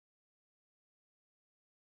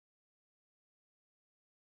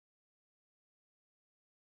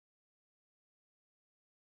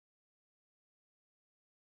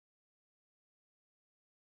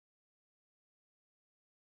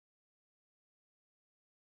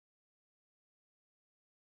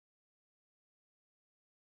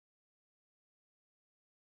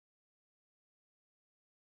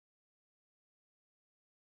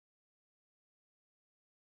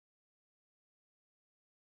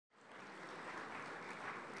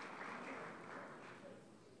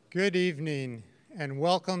Good evening, and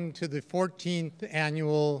welcome to the 14th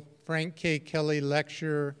Annual Frank K. Kelly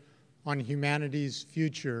Lecture on Humanity's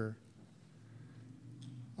Future.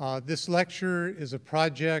 This lecture is a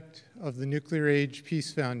project of the Nuclear Age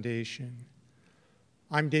Peace Foundation.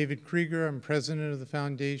 I'm David Krieger, I'm president of the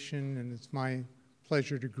foundation, and it's my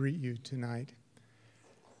pleasure to greet you tonight.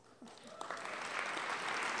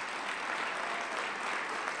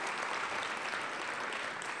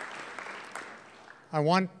 I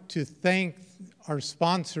want to thank our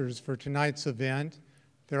sponsors for tonight's event.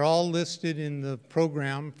 They're all listed in the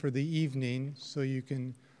program for the evening, so you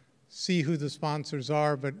can see who the sponsors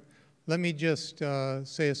are, but let me just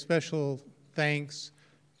say a special thanks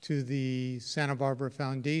to the Santa Barbara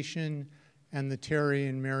Foundation and the Terry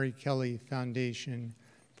and Mary Kelly Foundation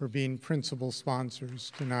for being principal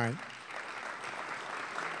sponsors tonight.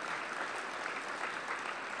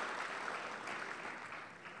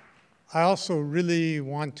 I also really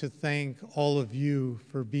want to thank all of you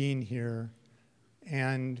for being here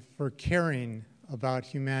and for caring about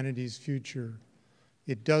humanity's future.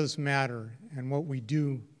 It does matter, and what we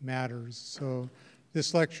do matters. So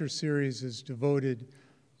this lecture series is devoted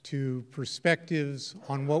to perspectives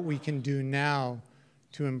on what we can do now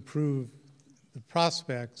to improve the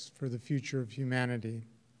prospects for the future of humanity.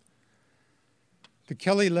 The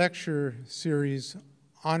Kelly Lecture Series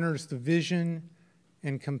honors the vision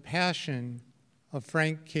and compassion of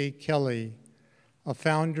Frank K. Kelly, a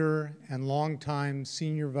founder and longtime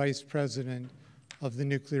senior vice president of the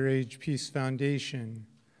Nuclear Age Peace Foundation.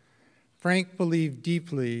 Frank believed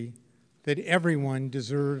deeply that everyone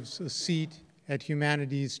deserves a seat at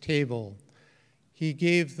humanity's table. He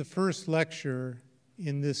gave the first lecture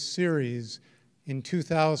in this series in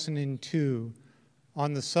 2002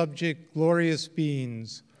 on the subject, Glorious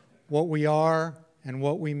Beings, What We Are and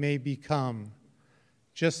What We May Become.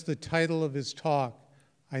 Just the title of his talk,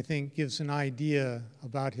 I think, gives an idea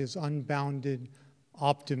about his unbounded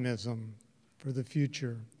optimism for the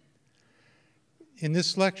future. In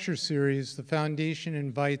this lecture series, the Foundation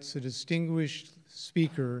invites a distinguished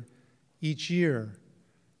speaker each year.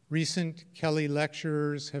 Recent Kelly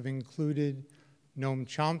lecturers have included Noam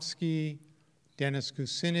Chomsky, Dennis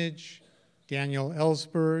Kucinich, Daniel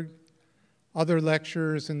Ellsberg. Other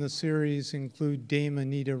lecturers in the series include Dame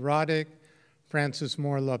Anita Roddick, Frances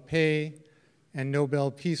Moore Lappé, and Nobel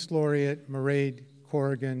Peace Laureate Mairead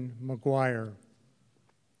Corrigan Maguire.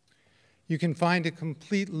 You can find a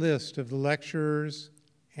complete list of the lecturers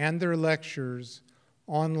and their lectures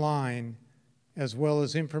online, as well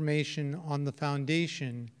as information on the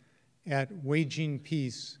foundation at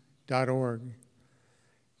wagingpeace.org.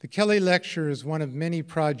 The Kelly Lecture is one of many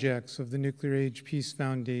projects of the Nuclear Age Peace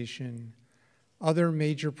Foundation. Other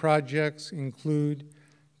major projects include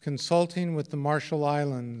consulting with the Marshall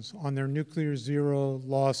Islands on their nuclear zero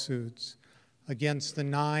lawsuits against the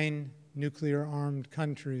 9 nuclear-armed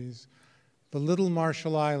countries. The little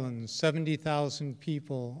Marshall Islands, 70,000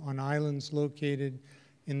 people on islands located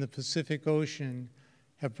in the Pacific Ocean,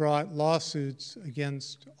 have brought lawsuits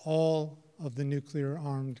against all of the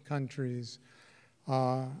nuclear-armed countries.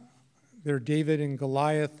 They're David and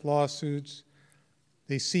Goliath lawsuits.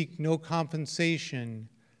 They seek no compensation,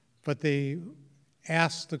 but they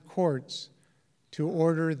ask the courts to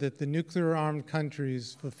order that the nuclear-armed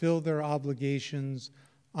countries fulfill their obligations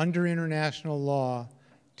under international law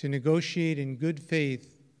to negotiate in good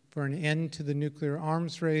faith for an end to the nuclear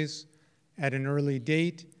arms race at an early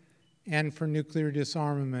date and for nuclear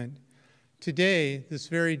disarmament. Today, this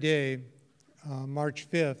very day, March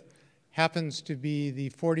 5th, happens to be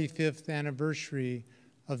the 45th anniversary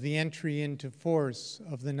of the entry into force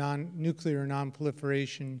of the Nuclear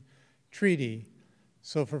Non-Proliferation Treaty.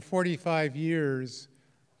 So for 45 years,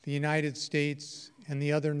 the United States and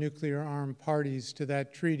the other nuclear-armed parties to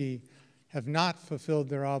that treaty have not fulfilled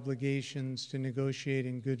their obligations to negotiate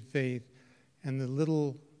in good faith, and the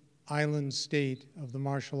little island state of the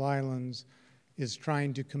Marshall Islands is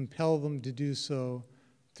trying to compel them to do so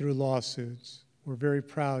through lawsuits. We're very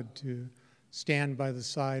proud to stand by the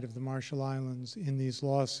side of the Marshall Islands in these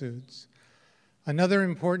lawsuits. Another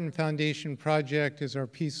important foundation project is our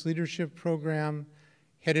Peace Leadership Program,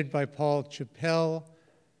 headed by Paul Chappell,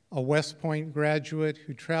 a West Point graduate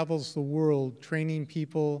who travels the world training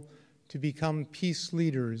people to become peace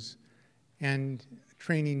leaders and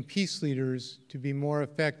training peace leaders to be more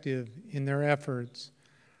effective in their efforts.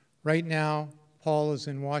 Right now, Paul is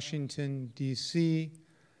in Washington, D.C.,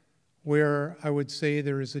 where I would say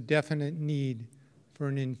there is a definite need for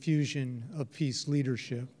an infusion of peace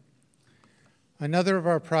leadership. Another of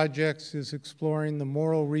our projects is exploring the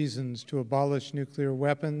moral reasons to abolish nuclear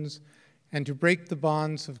weapons and to break the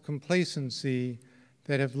bonds of complacency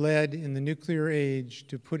that have led in the nuclear age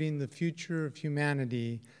to putting the future of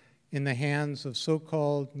humanity in the hands of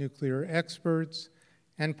so-called nuclear experts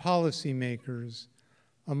and policymakers,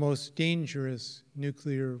 a most dangerous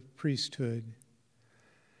nuclear priesthood.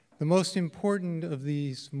 The most important of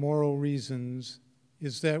these moral reasons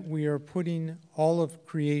is that we are putting all of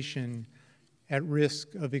creation at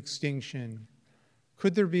risk of extinction.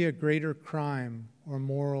 Could there be a greater crime or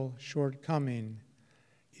moral shortcoming?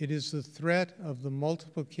 It is the threat of the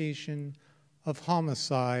multiplication of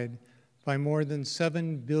homicide by more than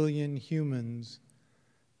 7 billion humans.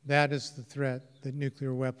 That is the threat that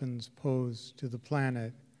nuclear weapons pose to the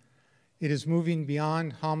planet. It is moving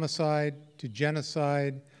beyond homicide to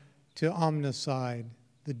genocide to omnicide,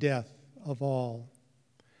 the death of all.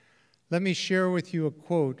 Let me share with you a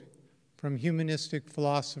quote from humanistic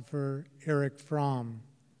philosopher Erich Fromm.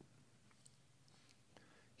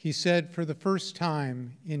 He said, "For the first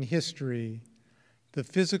time in history, the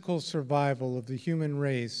physical survival of the human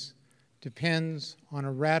race depends on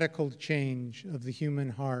a radical change of the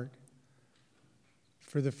human heart.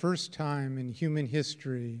 For the first time in human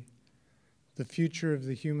history, the future of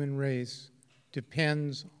the human race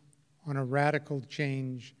depends on a radical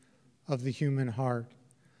change of the human heart."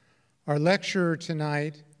 Our lecturer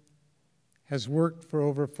tonight has worked for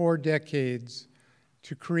over 4 decades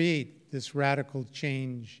to create this radical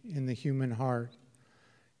change in the human heart.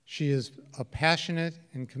 She is a passionate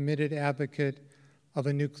and committed advocate of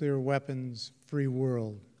a nuclear weapons-free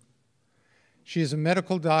world. She is a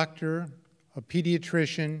medical doctor, a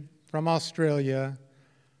pediatrician from Australia,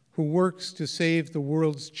 who works to save the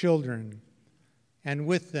world's children, and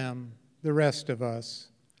with them, the rest of us.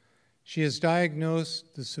 She has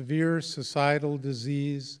diagnosed the severe societal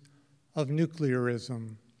disease of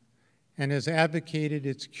nuclearism and has advocated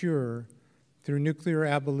its cure through nuclear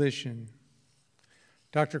abolition.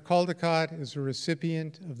 Dr. Caldicott is a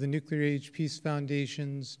recipient of the Nuclear Age Peace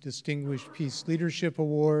Foundation's Distinguished Peace Leadership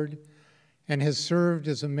Award and has served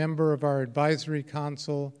as a member of our advisory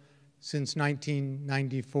council since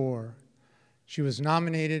 1994. She was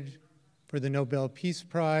nominated for the Nobel Peace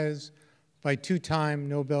Prize by 2-time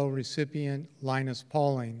Nobel recipient Linus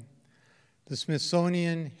Pauling. The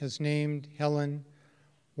Smithsonian has named Helen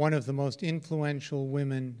one of the most influential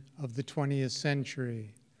women of the 20th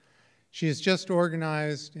century. She has just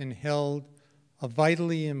organized and held a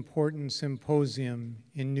vitally important symposium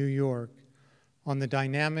in New York on the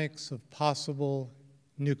dynamics of possible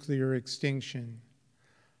nuclear extinction.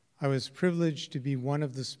 I was privileged to be one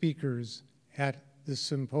of the speakers at this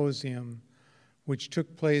symposium, which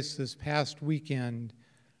took place this past weekend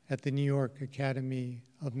at the New York Academy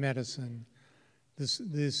of Medicine.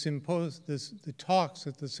 The talks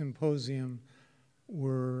at the symposium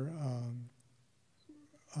were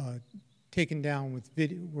taken down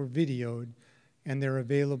were videoed, and they're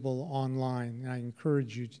available online. And I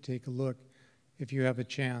encourage you to take a look if you have a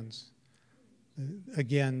chance.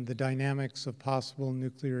 Again, the dynamics of possible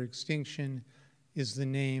nuclear extinction is the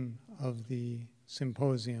name of the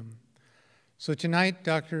symposium. So tonight,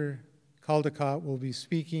 Dr. Caldicott will be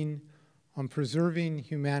speaking on preserving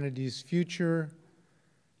humanity's future.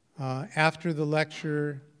 After the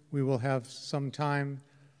lecture, we will have some time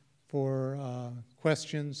for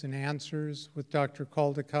questions and answers with Dr.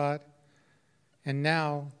 Caldicott. And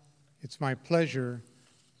now, it's my pleasure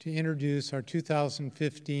to introduce our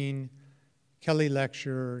 2015 Kelly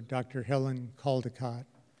Lecturer, Dr. Helen Caldicott.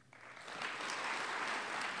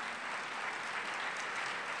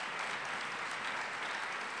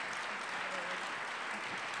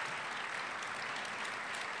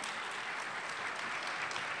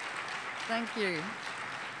 Thank you.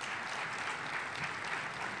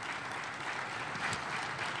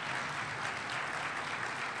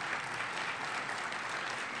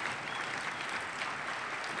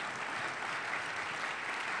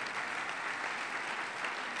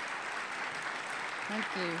 Thank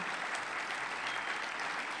you.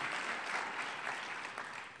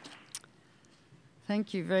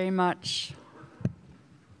 Thank you very much.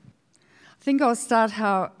 I think I'll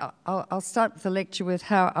start the lecture with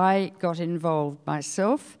how I got involved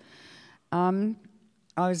myself. I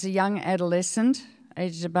was a young adolescent,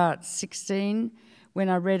 aged about 16, when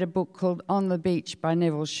I read a book called On the Beach by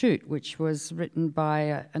Neville Shute, which was written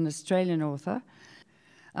by an Australian author.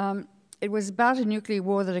 It was about a nuclear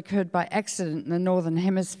war that occurred by accident in the Northern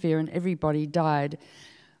Hemisphere, and everybody died.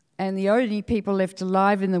 And the only people left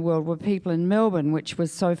alive in the world were people in Melbourne, which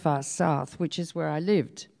was so far south, which is where I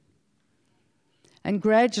lived. And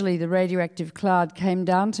gradually the radioactive cloud came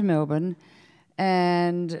down to Melbourne,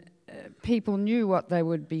 and people knew what they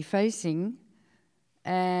would be facing,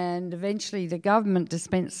 And eventually the government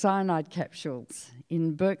dispensed cyanide capsules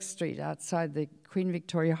in Burke Street outside the Queen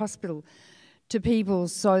Victoria Hospital to people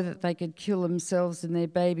so that they could kill themselves and their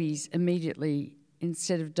babies immediately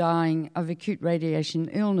instead of dying of acute radiation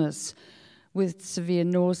illness with severe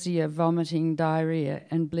nausea, vomiting, diarrhea,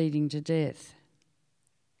 and bleeding to death.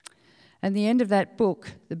 At the end of that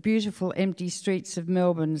book, the beautiful empty streets of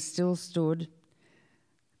Melbourne still stood.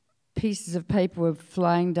 Pieces of paper were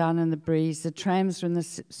flying down in the breeze. The trams were in the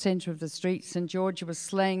centre of the street. St. George was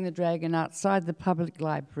slaying the dragon outside the public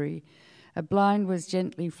library. A blind was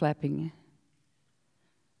gently flapping.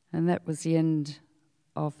 And that was the end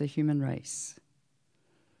of the human race.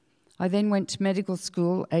 I then went to medical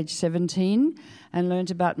school, age 17, and learnt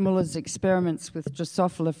about Muller's experiments with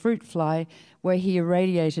Drosophila fruit fly, where he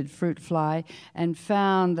irradiated fruit fly and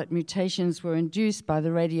found that mutations were induced by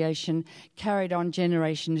the radiation carried on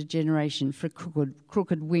generation to generation for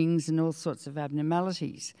crooked wings and all sorts of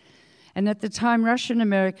abnormalities. And at the time, Russia and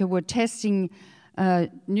America were testing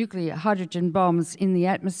nuclear hydrogen bombs in the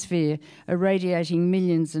atmosphere, irradiating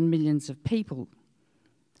millions and millions of people.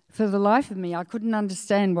 For the life of me, I couldn't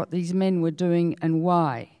understand what these men were doing and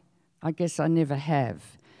why. I guess I never have.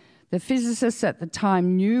 The physicists at the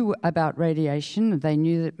time knew about radiation. They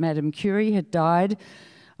knew that Madame Curie had died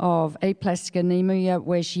of aplastic anemia,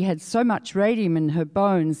 where she had so much radium in her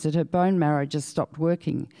bones that her bone marrow just stopped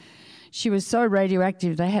working. She was so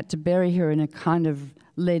radioactive they had to bury her in a kind of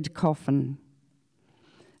lead coffin.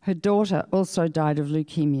 Her daughter also died of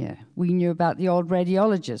leukemia. We knew about the old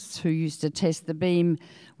radiologists who used to test the beam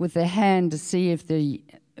with their hand to see if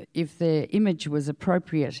their image was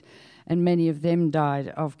appropriate, and many of them died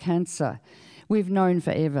of cancer. We've known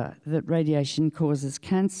forever that radiation causes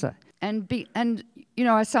cancer. And you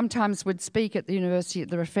know, I sometimes would speak at the university at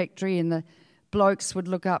the refectory, and the blokes would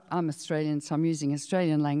look up. I'm Australian, so I'm using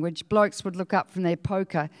Australian language. Blokes would look up from their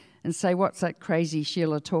poker and say, "What's that crazy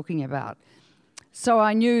Sheila talking about?" So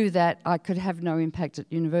I knew that I could have no impact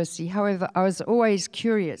at university. However, I was always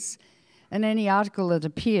curious, and any article that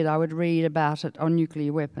appeared, I would read about it on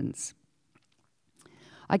nuclear weapons.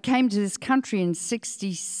 I came to this country in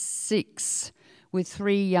 '66 with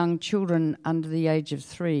 3 young children under the age of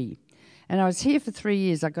 3. And I was here for 3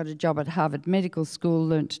 years. I got a job at Harvard Medical School,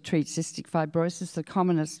 learnt to treat cystic fibrosis, the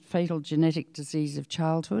commonest fatal genetic disease of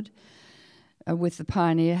childhood, with the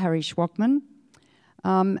pioneer Harry Schwachman.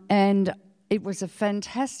 And it was a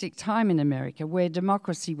fantastic time in America where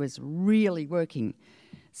democracy was really working.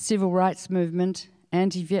 Civil rights movement,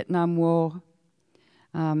 anti-Vietnam War,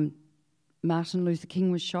 Martin Luther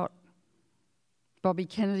King was shot, Bobby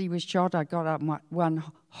Kennedy was shot. I got up one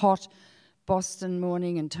hot Boston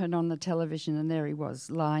morning and turned on the television, and there he was,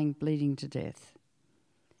 lying, bleeding to death.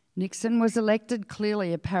 Nixon was elected,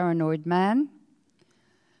 clearly a paranoid man.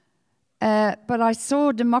 But I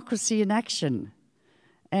saw democracy in action.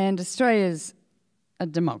 And Australia's a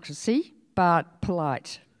democracy, but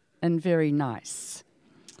polite and very nice.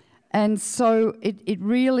 And so it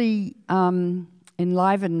really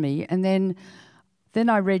enlivened me. And then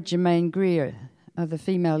I read Germaine Greer, The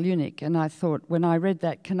Female Eunuch, and I thought, when I read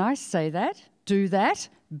that, can I say that, do that,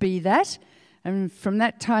 be that? And from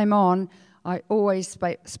that time on, I always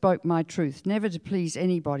spoke my truth, never to please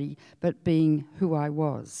anybody, but being who I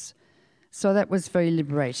was. So that was very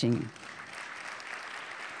liberating.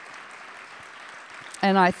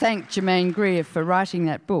 And I thank Germaine Greer for writing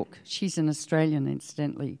that book. She's an Australian,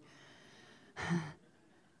 incidentally.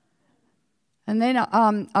 And then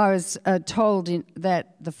I was told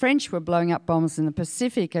that the French were blowing up bombs in the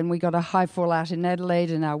Pacific, and we got a high fallout in Adelaide,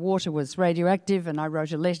 and our water was radioactive, and I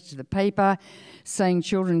wrote a letter to the paper saying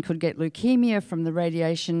children could get leukemia from the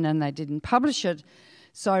radiation, and they didn't publish it.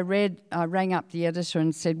 So I rang up the editor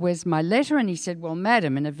and said, "Where's my letter?" And he said, "Well,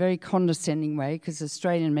 madam," in a very condescending way, because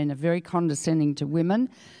Australian men are very condescending to women,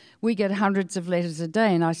 "we get hundreds of letters a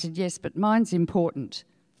day." And I said, "Yes, but mine's important."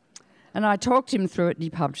 And I talked him through it, and he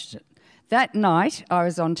published it. That night, I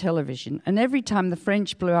was on television, and every time the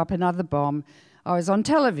French blew up another bomb, I was on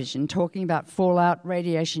television talking about fallout,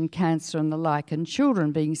 radiation, cancer, and the like, and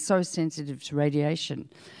children being so sensitive to radiation.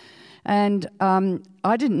 And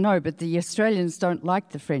I didn't know, but the Australians don't like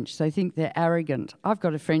the French. They think they're arrogant. I've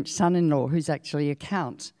got a French son-in-law who's actually a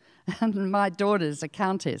count, and my daughter's a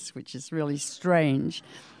countess, which is really strange.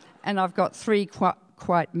 And I've got 3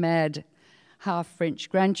 quite mad half-French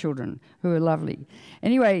grandchildren who are lovely.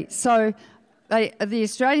 Anyway, so the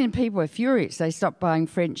Australian people are furious. They stopped buying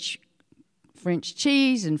French French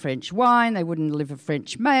cheese and French wine. They wouldn't deliver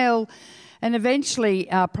French mail. And eventually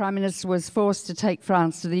our Prime Minister was forced to take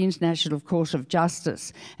France to the International Court of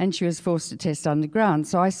Justice, and she was forced to test underground.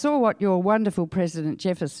 So I saw what your wonderful President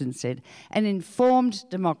Jefferson said: an informed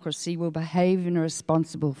democracy will behave in a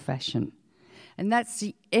responsible fashion. And that's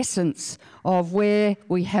the essence of where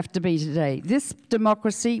we have to be today. This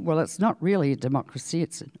democracy, well, it's not really a democracy,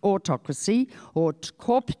 it's an autocracy or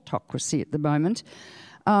corptocracy at the moment,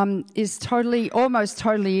 is almost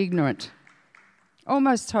totally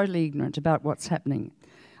ignorant about what's happening.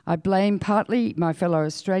 I blame partly my fellow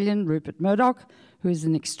Australian, Rupert Murdoch, who is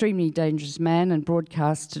an extremely dangerous man and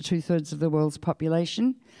broadcasts to 2/3 of the world's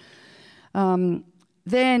population.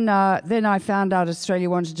 Then I found out Australia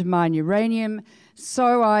wanted to mine uranium,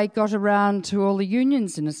 so I got around to all the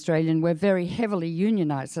unions in Australia, and we're very heavily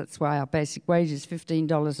unionised. That's why our basic wage is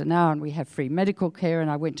 $15 an hour, and we have free medical care, and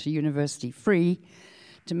I went to university free,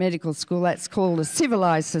 to medical school. That's called a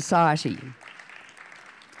civilised society.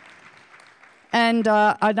 And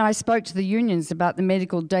I spoke to the unions about the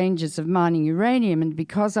medical dangers of mining uranium, and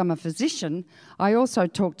because I'm a physician, I also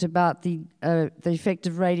talked about the effect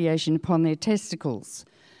of radiation upon their testicles.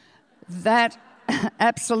 That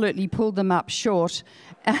absolutely pulled them up short.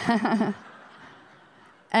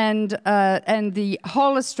 And the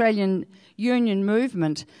whole Australian union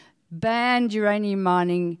movement banned uranium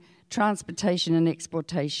mining, transportation and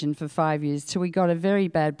exportation for 5 years, till we got a very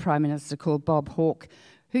bad Prime Minister called Bob Hawke,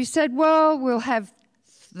 who said, well, we'll have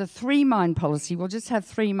the 3-mine policy. We'll just have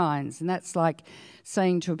 3 mines. And that's like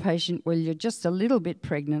saying to a patient, well, you're just a little bit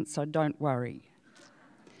pregnant, so don't worry.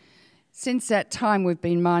 Since that time, we've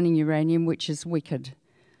been mining uranium, which is wicked.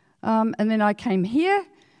 And then I came here,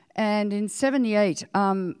 and in 1978,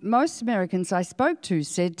 most Americans I spoke to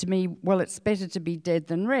said to me, well, it's better to be dead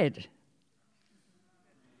than red.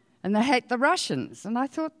 And they hate the Russians. And I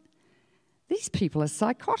thought, these people are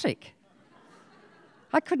psychotic.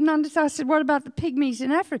 I couldn't understand. I said, what about the pygmies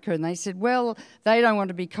in Africa? And they said, well, they don't want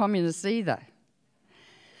to be communists either.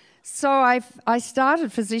 So I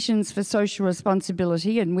started Physicians for Social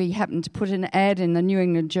Responsibility, and we happened to put an ad in the New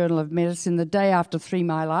England Journal of Medicine the day after 3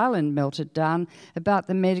 Mile Island melted down about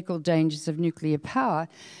the medical dangers of nuclear power,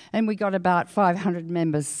 and we got about 500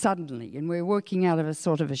 members suddenly, and we're working out of a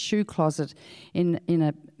sort of a shoe closet in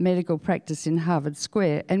a medical practice in Harvard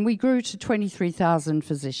Square, and we grew to 23,000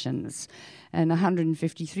 physicians and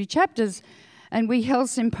 153 chapters. And we held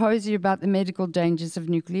symposia about the medical dangers of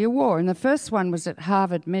nuclear war. And the first one was at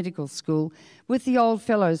Harvard Medical School with the old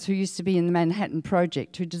fellows who used to be in the Manhattan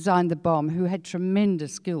Project, who designed the bomb, who had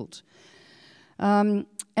tremendous guilt. And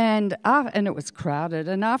it was crowded.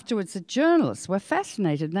 And afterwards, the journalists were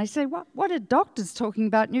fascinated. And they said, what are doctors talking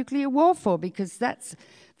about nuclear war for? Because that's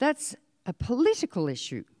a political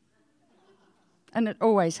issue. And it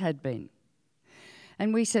always had been.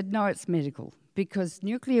 And we said, no, it's medical, because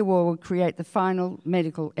nuclear war will create the final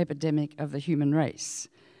medical epidemic of the human race.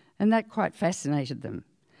 And that quite fascinated them.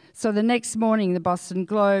 So the next morning, the Boston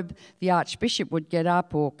Globe, the Archbishop would get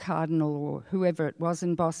up, or Cardinal, or whoever it was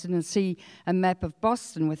in Boston, and see a map of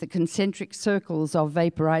Boston with the concentric circles of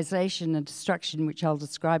vaporization and destruction, which I'll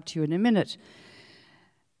describe to you in a minute.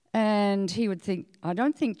 And he would think, I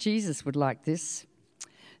don't think Jesus would like this.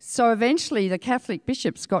 So eventually the Catholic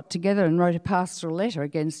bishops got together and wrote a pastoral letter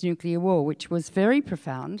against nuclear war, which was very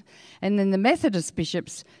profound. And then the Methodist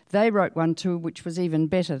bishops, they wrote one too, which was even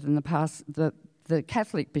better than the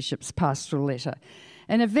Catholic bishops' pastoral letter.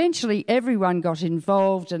 And eventually everyone got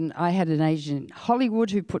involved, and I had an agent in Hollywood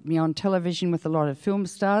who put me on television with a lot of film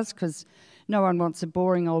stars, because no one wants a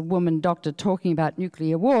boring old woman doctor talking about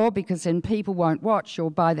nuclear war, because then people won't watch or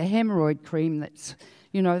buy the hemorrhoid cream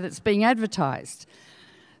that's being advertised.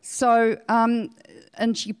 So,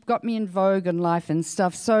 and she got me in Vogue and Life and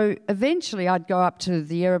stuff. So eventually I'd go up to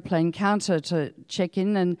the aeroplane counter to check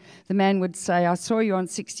in, and the man would say, I saw you on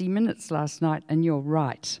 60 Minutes last night, and you're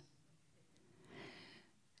right.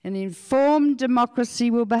 An informed democracy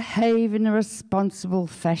will behave in a responsible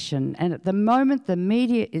fashion. And at the moment, the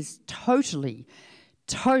media is totally,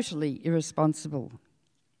 totally irresponsible.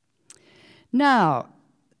 Now,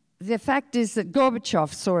 the fact is that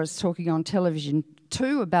Gorbachev saw us talking on television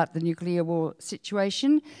too about the nuclear war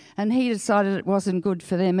situation, and he decided it wasn't good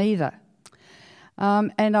for them either.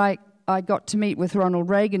 And I got to meet with Ronald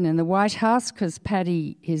Reagan in the White House, because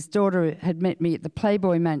Patty, his daughter, had met me at the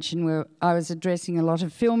Playboy Mansion, where I was addressing a lot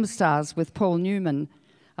of film stars with Paul Newman.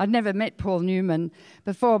 I'd never met Paul Newman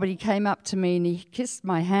before, but he came up to me and he kissed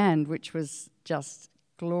my hand, which was just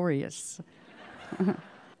glorious.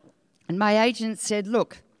 And my agent said,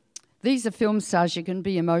 look, these are film stars, you can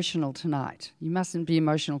be emotional tonight. You mustn't be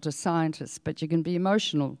emotional to scientists, but you can be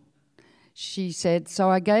emotional. she said, so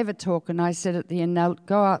I gave a talk and I said at the end, now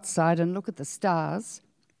go outside and look at the stars,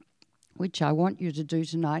 which I want you to do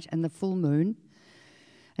tonight, and the full moon,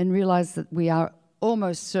 and realise that we are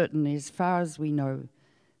almost certainly, as far as we know,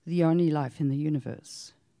 the only life in the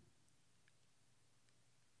universe.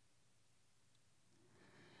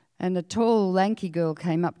 And a tall, lanky girl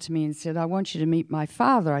came up to me and said, I want you to meet my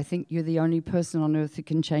father. I think you're the only person on earth who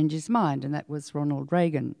can change his mind. And that was Ronald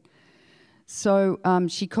Reagan. So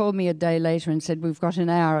she called me a day later and said, we've got an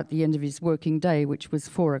hour at the end of his working day, which was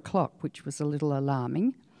 4 o'clock, which was a little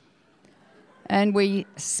alarming. And we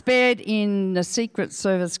sped in a Secret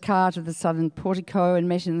Service car to the southern portico and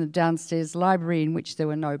met in the downstairs library, in which there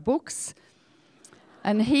were no books.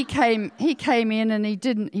 And he came in and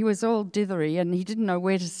he was all dithery and he didn't know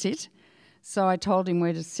where to sit. So I told him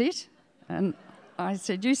where to sit. And I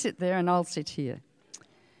said, you sit there and I'll sit here.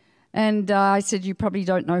 And I said, you probably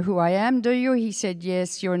don't know who I am, do you? He said,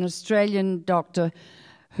 yes, you're an Australian doctor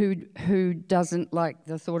who doesn't like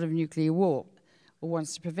the thought of nuclear war or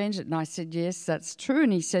wants to prevent it. And I said, yes, that's true.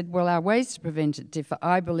 And he said, well, our ways to prevent it differ.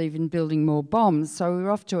 I believe in building more bombs. So we were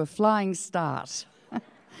off to a flying start.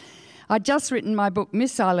 I'd just written my book,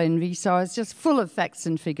 Missile Envy, so I was just full of facts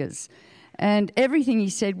and figures. And everything he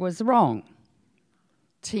said was wrong.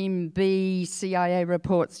 Team B, CIA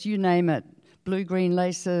reports, you name it, blue-green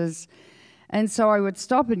laces. And so I would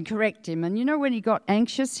stop and correct him. And you know when he got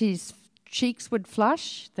anxious, his cheeks would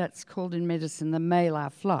flush? That's called in medicine the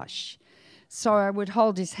malar flush. So I would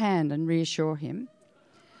hold his hand and reassure him.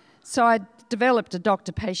 So I developed a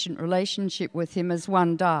doctor-patient relationship with him, as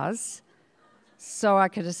one does, so I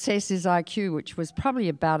could assess his IQ, which was probably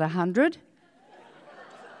about 100.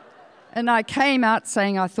 And I came out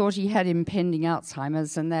saying I thought he had impending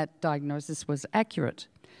Alzheimer's, and that diagnosis was accurate.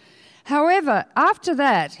 However, after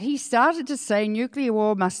that, he started to say nuclear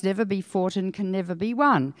war must never be fought and can never be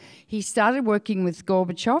won. He started working with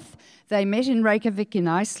Gorbachev. They met in Reykjavik in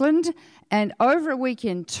Iceland, and over a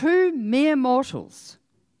weekend, 2 mere mortals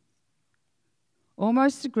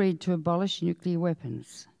almost agreed to abolish nuclear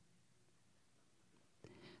weapons.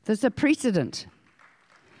 There's a precedent.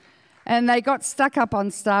 And they got stuck up on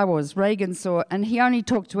Star Wars. Reagan saw, and he only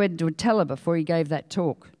talked to Edward Teller before he gave that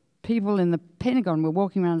talk. People in the Pentagon were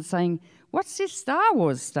walking around saying, what's this Star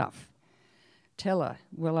Wars stuff? Teller,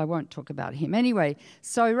 well, I won't talk about him. Anyway,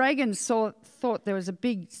 so Reagan thought there was a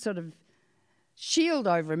big sort of shield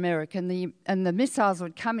over America, and the missiles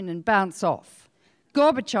would come in and bounce off.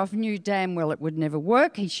 Gorbachev knew damn well it would never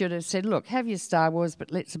work. He should have said, look, have your Star Wars,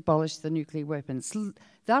 but let's abolish the nuclear weapons.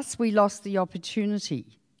 Thus, we lost the opportunity.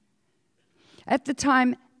 At the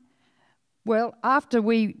time, well, after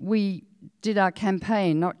we did our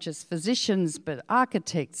campaign, not just physicians, but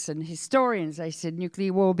architects and historians, they said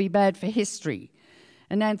nuclear war will be bad for history,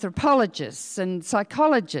 and anthropologists and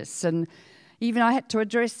psychologists, and even I had to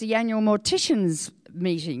address the annual morticians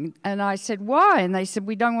meeting, and I said, why? And they said,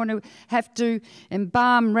 we don't want to have to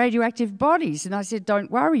embalm radioactive bodies. And I said,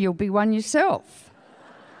 don't worry, you'll be one yourself.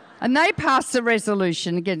 And they passed a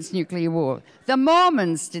resolution against nuclear war. The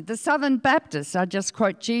Mormons did, the Southern Baptists. I just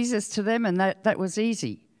quote Jesus to them, and that was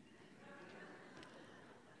easy.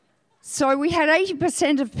 So we had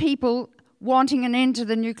 80% of people wanting an end to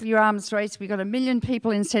the nuclear arms race. We got 1 million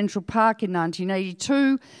people in Central Park in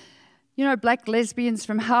 1982. You know, black lesbians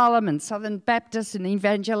from Harlem and Southern Baptists and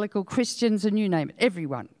evangelical Christians and you name it,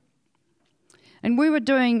 everyone. And we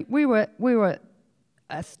were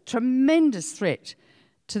a tremendous threat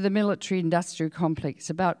to the military-industrial complex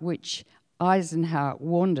about which Eisenhower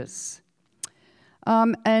warned us.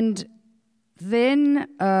 And then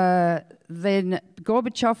Gorbachev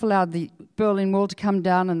allowed the Berlin Wall to come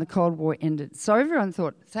down and the Cold War ended. So everyone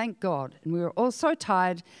thought, thank God. And we were all so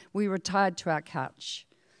tired, we retired to our couch.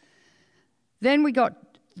 Then we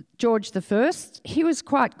got George I. He was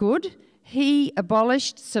quite good. He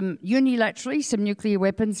abolished unilaterally some nuclear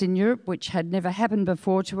weapons in Europe, which had never happened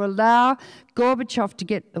before, to allow Gorbachev to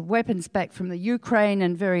get the weapons back from the Ukraine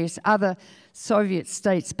and various other Soviet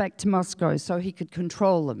states back to Moscow so he could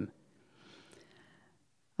control them.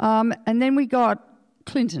 And then we got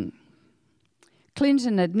Clinton.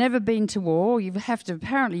 Clinton had never been to war.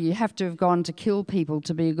 Apparently you have to have gone to kill people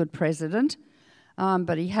to be a good president.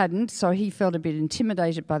 But he hadn't, so he felt a bit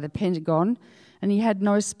intimidated by the Pentagon, and he had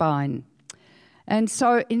no spine. And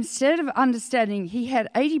so instead of understanding, he had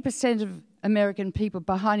 80% of American people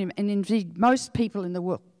behind him, and indeed most people in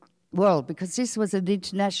the world, because this was an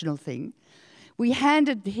international thing. We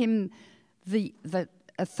handed him the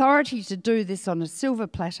authority to do this on a silver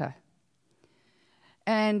platter.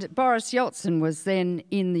 And Boris Yeltsin was then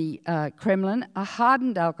in the Kremlin, a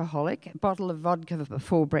hardened alcoholic, a bottle of vodka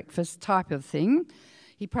before breakfast type of thing.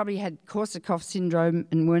 He probably had Korsakoff syndrome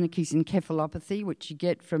and Wernicke's encephalopathy, which you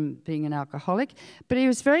get from being an alcoholic, but he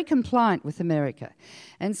was very compliant with America.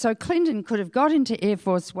 And so Clinton could have got into Air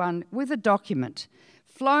Force One with a document,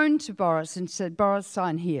 flown to Boris and said, Boris,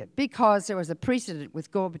 sign here, because there was a precedent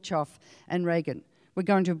with Gorbachev and Reagan. We're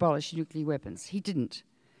going to abolish nuclear weapons. He didn't.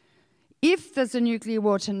 If there's a nuclear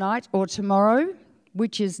war tonight or tomorrow,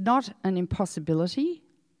 which is not an impossibility,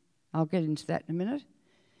 I'll get into that in a minute,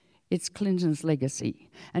 it's Clinton's legacy.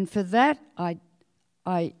 And for that,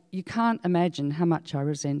 you can't imagine how much I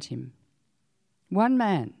resent him. One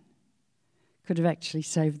man could have actually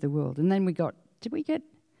saved the world. And then did we get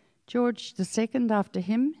George II after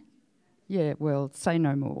him? Yeah, well, say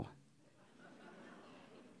no more.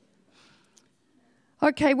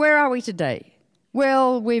 Okay, where are we today?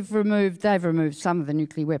 Well, they've removed some of the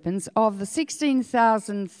nuclear weapons. Of the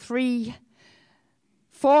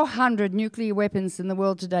 16,400 nuclear weapons in the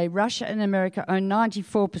world today, Russia and America own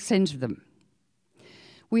 94% of them.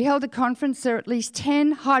 We held a conference. There are at least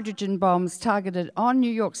 10 hydrogen bombs targeted on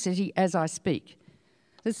New York City as I speak.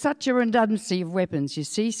 There's such a redundancy of weapons, you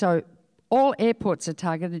see, so all airports are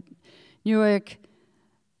targeted. Newark,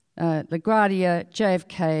 LaGuardia,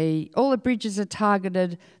 JFK, all the bridges are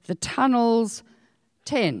targeted, the tunnels,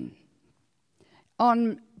 10.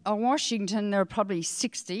 On Washington, there are probably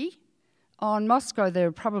 60. On Moscow, there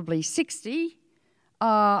are probably 60.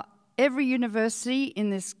 Every university in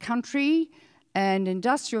this country and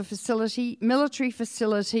industrial facility, military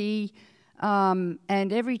facility, and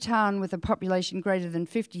every town with a population greater than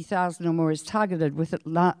 50,000 or more is targeted with at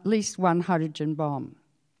least one hydrogen bomb.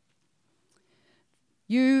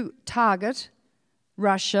 You target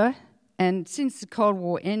Russia, and since the Cold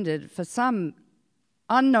War ended, for some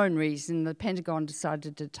unknown reason, the Pentagon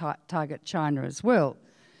decided to target China as well.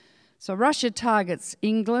 So Russia targets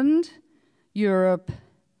England, Europe,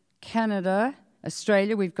 Canada,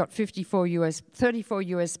 Australia. We've got 34 US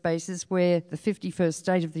bases. We're the 51st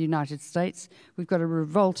state of the United States. We've got a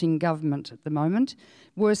revolting government at the moment,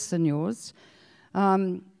 worse than yours.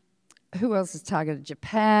 Who else is targeted?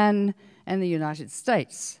 Japan and the United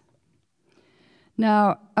States.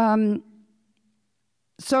 Now,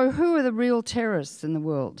 so who are the real terrorists in the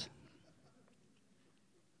world?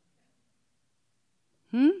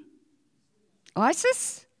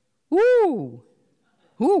 ISIS? Ooh,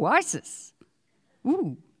 ISIS.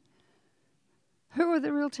 Ooh. Who are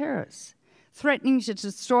the real terrorists? Threatening to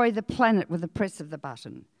destroy the planet with the press of the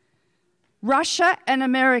button. Russia and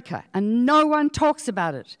America, and no one talks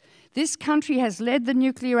about it. This country has led the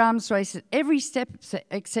nuclear arms race at every step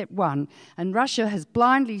except one, and Russia has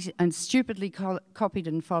blindly and stupidly copied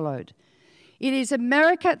and followed. It is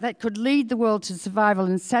America that could lead the world to survival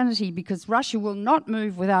and sanity, because Russia will not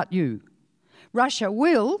move without you. Russia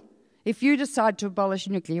will, if you decide to abolish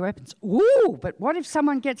nuclear weapons. Ooh, but what if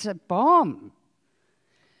someone gets a bomb?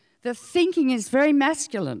 The thinking is very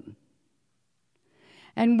masculine.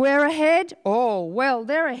 And we're ahead? Oh, well,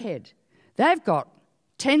 they're ahead. They've got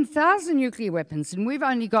 10,000 nuclear weapons, and we've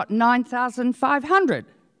only got 9,500.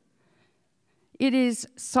 It is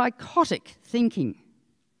psychotic thinking.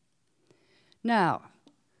 Now,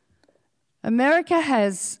 America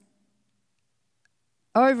has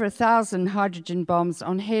over 1,000 hydrogen bombs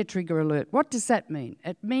on hair trigger alert. What does that mean?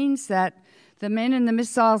 It means that the men in the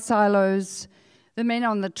missile silos, the men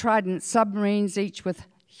on the Trident submarines, each with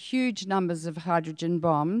huge numbers of hydrogen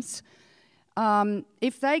bombs,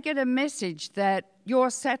 if they get a message that your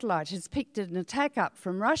satellite has picked an attack up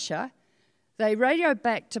from Russia, they radio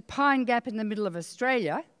back to Pine Gap in the middle of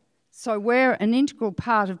Australia, so we're an integral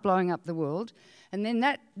part of blowing up the world, and then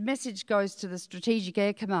that message goes to the Strategic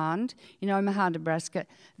Air Command in Omaha, Nebraska.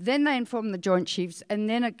 Then they inform the Joint Chiefs, and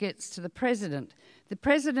then it gets to the President. The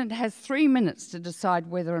President has 3 minutes to decide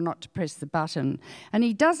whether or not to press the button, and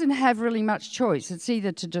he doesn't have really much choice. It's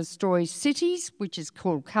either to destroy cities, which is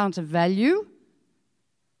called counter-value,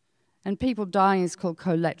 and people dying is called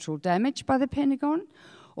collateral damage by the Pentagon,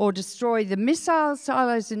 or destroy the missile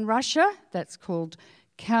silos in Russia, that's called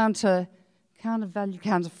counter-value,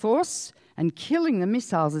 counter-force, and killing the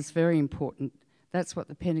missiles is very important. That's what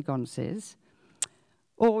the Pentagon says.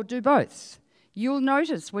 Or do both. You'll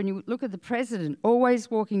notice when you look at the President, always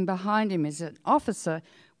walking behind him is an officer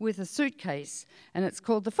with a suitcase, and it's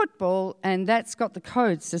called the football, and that's got the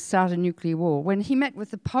codes to start a nuclear war. When he met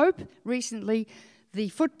with the Pope recently, the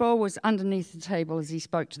football was underneath the table as he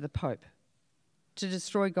spoke to the Pope to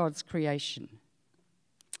destroy God's creation.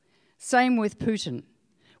 Same with Putin.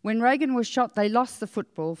 When Reagan was shot, they lost the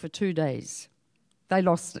football for 2 days. They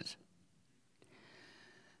lost it.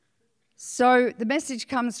 So the message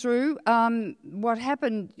comes through. What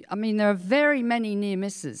happened, I mean, there are very many near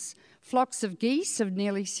misses. Flocks of geese have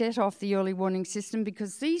nearly set off the early warning system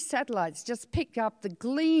because these satellites just pick up the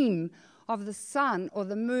gleam of the sun or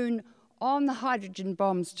the moon on the hydrogen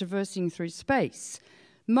bombs traversing through space.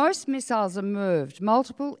 Most missiles are MIRVed,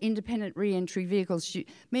 multiple independent re-entry vehicles,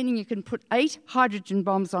 meaning you can put 8 hydrogen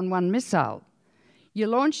bombs on one missile. You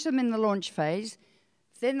launch them in the launch phase,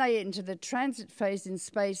 then they enter the transit phase in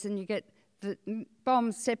space, and you get the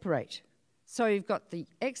bombs separate. So you've got the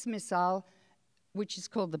X-missile, which is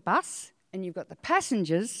called the bus, and you've got the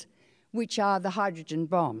passengers, which are the hydrogen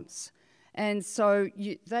bombs. And so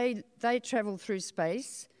they travel through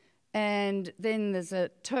space, and then there's a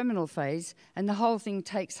terminal phase, and the whole thing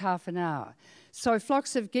takes half an hour. So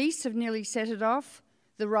flocks of geese have nearly set it off,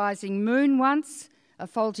 the rising moon once, a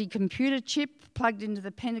faulty computer chip plugged into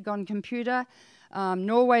the Pentagon computer.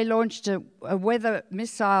 Norway launched a weather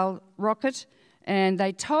missile rocket, and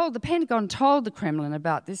the Pentagon told the Kremlin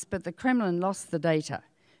about this, but the Kremlin lost the data,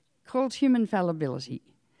 called human fallibility.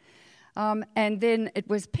 And then it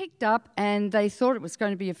was picked up, and they thought it was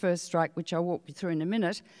going to be a first strike, which I'll walk you through in a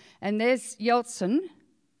minute. And there's Yeltsin,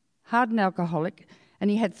 hardened alcoholic, and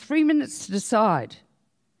he had 3 minutes to decide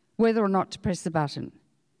whether or not to press the button.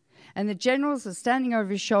 And the generals are standing over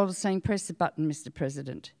his shoulder saying, "Press the button, Mr.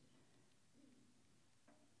 President."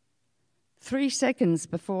 3 seconds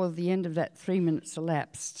before the end of that 3 minutes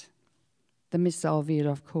elapsed, the missile veered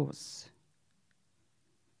off course.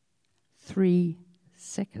 3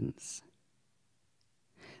 seconds.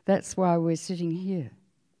 That's why we're sitting here.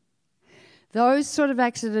 Those sort of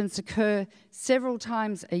accidents occur several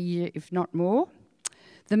times a year, if not more.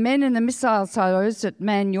 The men in the missile silos that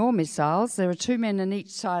man your missiles, there are 2 men in each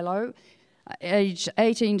silo, aged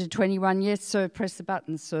 18 to 21. Yes, sir, press the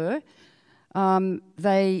button, sir.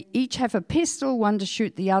 They each have a pistol, one to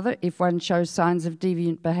shoot the other if one shows signs of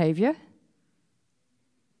deviant behaviour.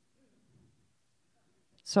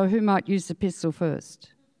 So who might use the pistol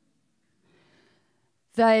first?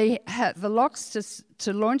 They have the locks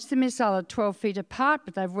to launch the missile are 12 feet apart,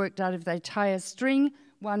 but they've worked out if they tie a string,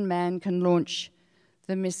 one man can launch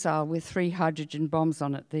the missile with 3 hydrogen bombs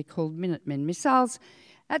on it. They're called Minutemen missiles.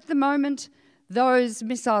 At the moment, those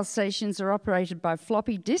missile stations are operated by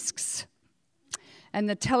floppy disks, and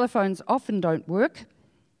the telephones often don't work.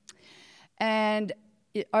 And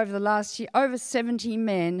over the last year, over 70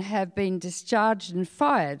 men have been discharged and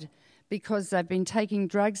fired because they've been taking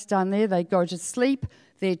drugs down there. They go to sleep,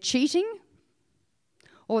 they're cheating,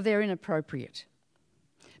 or they're inappropriate.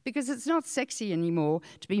 Because it's not sexy anymore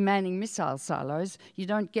to be manning missile silos. You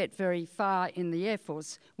don't get very far in the Air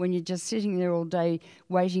Force when you're just sitting there all day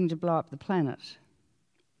waiting to blow up the planet.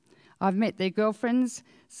 I've met their girlfriends.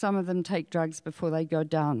 Some of them take drugs before they go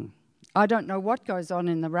down. I don't know what goes on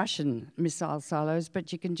in the Russian missile silos,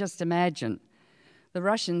 but you can just imagine. The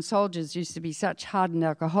Russian soldiers used to be such hardened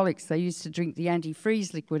alcoholics, they used to drink the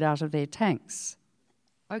antifreeze liquid out of their tanks.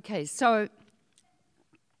 Okay, so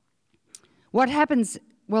what happens?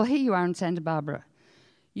 Well, here you are in Santa Barbara.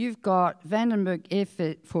 You've got Vandenberg Air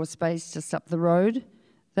Force Base just up the road.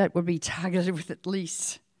 That would be targeted with at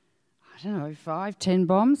least, I don't know, 5, 10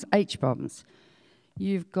 bombs, H-bombs.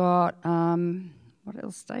 You've got, what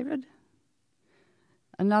else, David?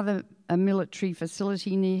 A military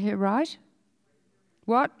facility near here, right?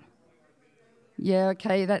 What? Yeah,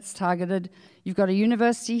 okay, that's targeted. You've got a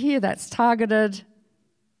university here, that's targeted.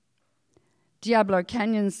 Diablo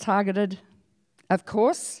Canyon's targeted, of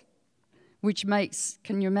course, which makes,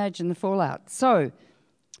 can you imagine the fallout? So,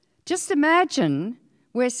 just imagine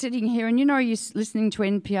we're sitting here, and you know you're listening to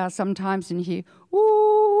NPR sometimes and you hear,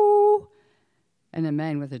 ooh, and a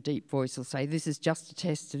man with a deep voice will say, "This is just a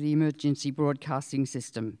test of the emergency broadcasting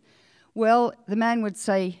system." Well, the man would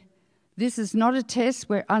say, "This is not a test,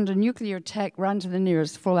 we're under nuclear attack, run to the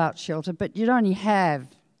nearest fallout shelter," but you'd only have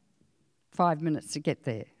 5 minutes to get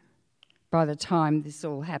there by the time this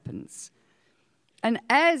all happens. And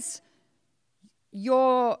as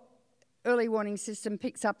your early warning system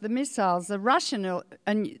picks up the missiles, the Russian,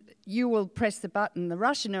 and you will press the button, the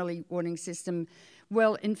Russian early warning system,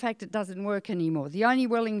 well, in fact, it doesn't work anymore. The only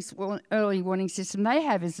early warning system they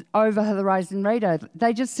have is over-horizon radar.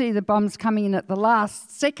 They just see the bombs coming in at the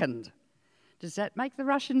last second. Does that make the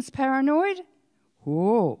Russians paranoid?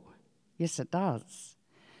 Oh, yes, it does.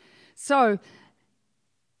 So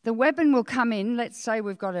the weapon will come in. Let's say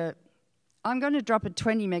we've got I'm going to drop a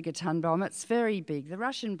 20 megaton bomb. It's very big. The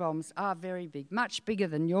Russian bombs are very big, much bigger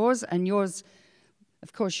than yours. And yours,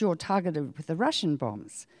 of course, you're targeted with the Russian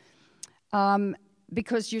bombs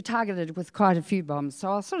because you're targeted with quite a few bombs. So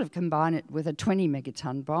I'll sort of combine it with a 20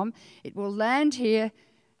 megaton bomb. It will land here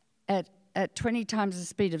at 20 times the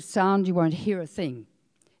speed of sound. You won't hear a thing.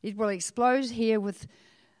 It will explode here with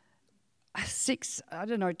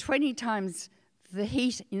 20 times the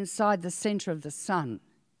heat inside the centre of the sun.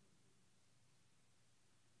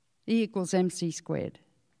 E equals mc squared.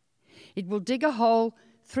 It will dig a hole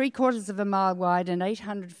 3/4 of a mile wide and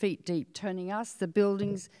 800 feet deep, turning us, the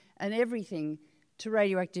buildings, and everything to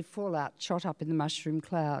radioactive fallout shot up in the mushroom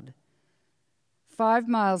cloud. 5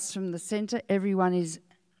 miles from the centre, everyone is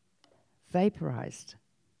vaporized.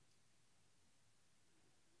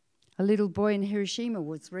 A little boy in Hiroshima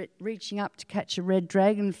was reaching up to catch a red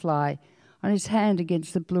dragonfly on his hand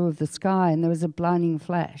against the blue of the sky, and there was a blinding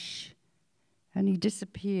flash, and he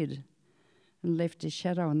disappeared and left his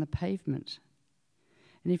shadow on the pavement.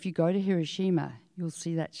 And if you go to Hiroshima, you'll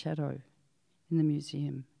see that shadow in the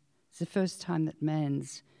museum. It's the first time that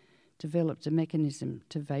man's developed a mechanism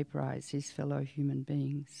to vaporize his fellow human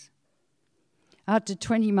beings. Out to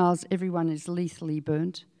 20 miles, everyone is lethally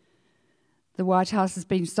burnt. The White House has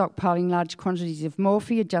been stockpiling large quantities of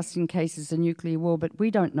morphine just in case there's a nuclear war, but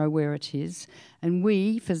we don't know where it is. And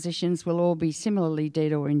we, physicians, will all be similarly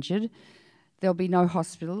dead or injured. There'll be no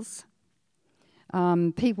hospitals.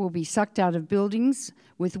 People will be sucked out of buildings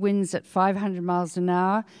with winds at 500 miles an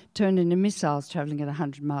hour, turned into missiles travelling at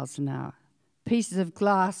 100 miles an hour. Pieces of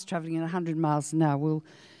glass travelling at 100 miles an hour will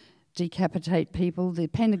decapitate people. The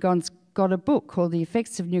Pentagon's got a book called The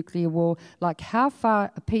Effects of Nuclear War, like how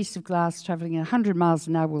far a piece of glass travelling at 100 miles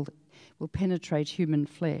an hour will penetrate human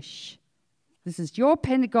flesh. This is your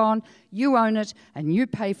Pentagon, you own it, and you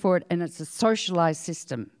pay for it, and it's a socialised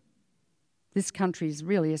system. This country is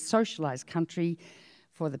really a socialised country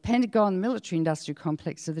for the Pentagon, military-industrial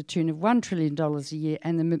complex to the tune of $1 trillion a year,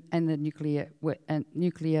 and the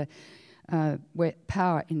nuclear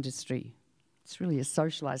power industry. It's really a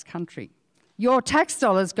socialised country. Your tax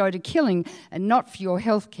dollars go to killing and not for your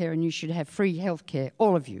health care, and you should have free health care,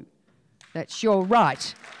 all of you. That's your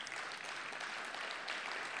right.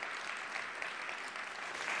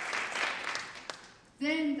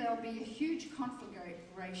 Then there'll be a huge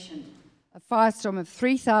conflagration, a firestorm of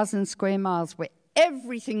 3,000 square miles where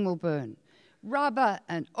everything will burn. Rubber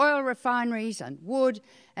and oil refineries and wood,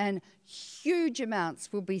 and huge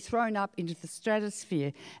amounts will be thrown up into the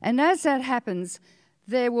stratosphere. And as that happens,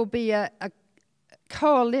 there will be a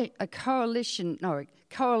coalescence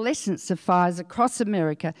of fires across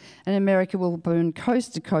America, and America will burn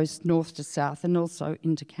coast to coast, north to south, and also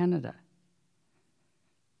into Canada.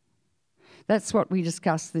 That's what we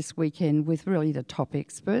discussed this weekend with really the top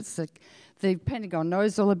experts. The Pentagon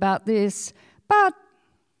knows all about this, but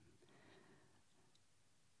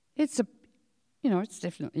it's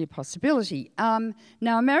definitely a possibility.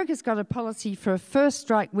 Now, America's got a policy for a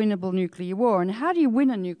first-strike winnable nuclear war, and how do you win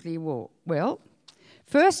a nuclear war? Well,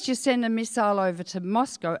 first you send a missile over to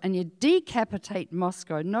Moscow and you decapitate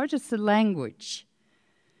Moscow. Notice the language.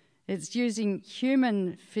 It's using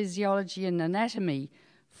human physiology and anatomy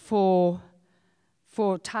for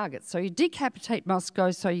targets. So you decapitate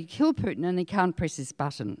Moscow, so you kill Putin and he can't press his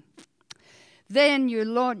button. Then you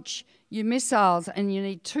launch your missiles, and you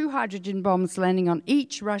need 2 hydrogen bombs landing on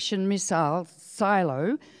each Russian missile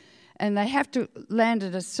silo, and they have to land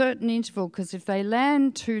at a certain interval, because if they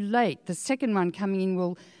land too late, the second one coming in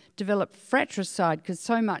will develop fratricide, because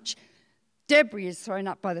so much debris is thrown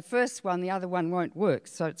up by the first one, the other one won't work.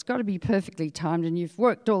 So it's got to be perfectly timed, and you've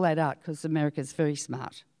worked all that out because America's very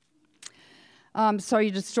smart. So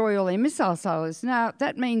you destroy all their missile silos. Now,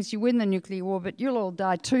 that means you win the nuclear war, but you'll all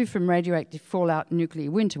die too from radioactive fallout and nuclear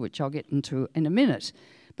winter, which I'll get into in a minute.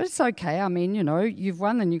 But it's okay. I mean, you've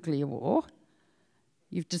won the nuclear war.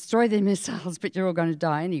 You've destroyed their missiles, but you're all going to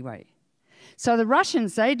die anyway. So the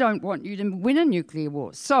Russians, they don't want you to win a nuclear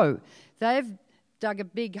war. So they've dug a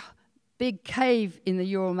big cave in the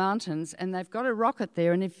Ural Mountains, and they've got a rocket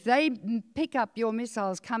there. And if they pick up your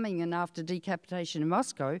missiles coming in after decapitation in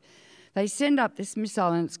Moscow, they send up this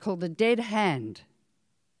missile, and it's called the Dead Hand.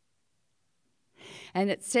 And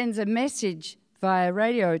it sends a message via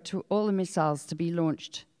radio to all the missiles to be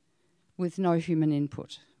launched with no human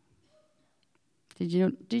input. Did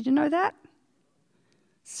you know that?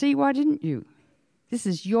 See, why didn't you? This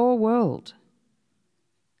is your world.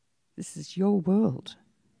 This is your world.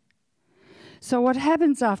 So what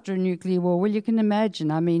happens after a nuclear war? Well, you can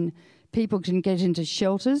imagine. I mean, people can get into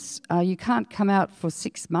shelters. You can't come out for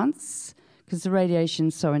 6 months because the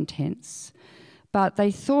radiation's so intense. But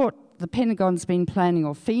they thought the Pentagon's been planning,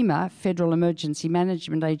 or FEMA, Federal Emergency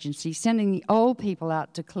Management Agency, sending the old people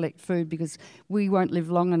out to collect food because we won't live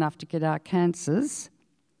long enough to get our cancers.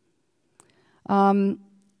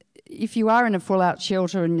 If you are in a fallout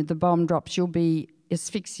shelter and the bomb drops, you'll be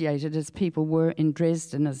asphyxiated, as people were in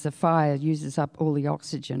Dresden, as the fire uses up all the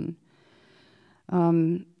oxygen.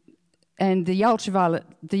 and the ultraviolet,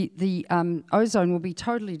 the ozone will be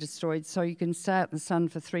totally destroyed, so you can stay out in the sun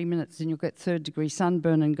for 3 minutes and you'll get third-degree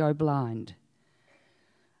sunburn and go blind.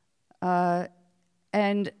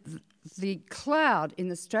 And the cloud in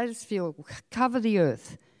the stratosphere will cover the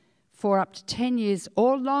Earth for up to 10 years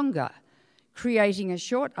or longer, creating a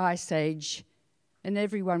short ice age, and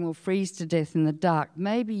everyone will freeze to death in the dark.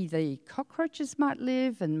 Maybe the cockroaches might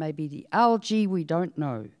live, and maybe the algae, we don't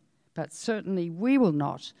know. But certainly we will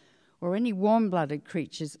not, or any warm-blooded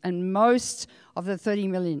creatures, and most of the 30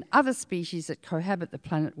 million other species that cohabit the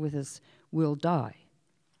planet with us will die.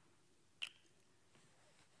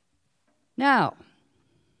 Now,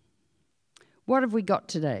 what have we got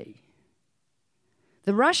today?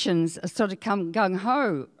 The Russians are sort of come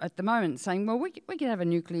gung-ho at the moment, saying, well, we could have a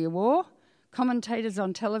nuclear war. Commentators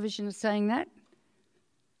on television are saying that.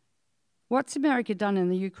 What's America done in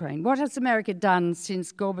the Ukraine? What has America done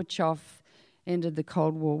since Gorbachev ended the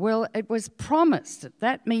Cold War? Well, it was promised at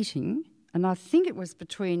that meeting, and I think it was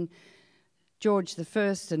between George I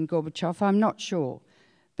and Gorbachev, I'm not sure,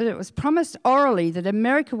 but it was promised orally that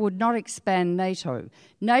America would not expand NATO.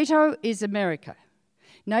 NATO is America.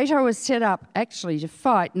 NATO was set up actually to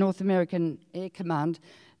fight North American Air Command,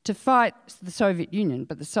 to fight the Soviet Union,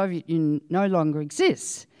 but the Soviet Union no longer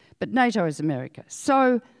exists. But NATO is America.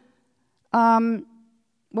 So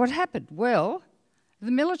what happened? Well,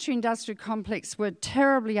 the military-industrial complex were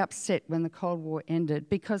terribly upset when the Cold War ended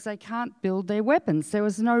because they can't build their weapons. There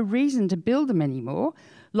was no reason to build them anymore.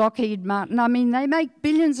 Lockheed Martin, I mean, they make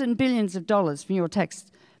billions and billions of dollars from your tax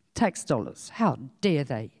dollars. How dare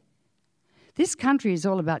they? This country is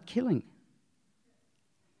all about killing.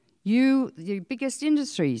 The biggest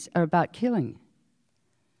industries are about killing.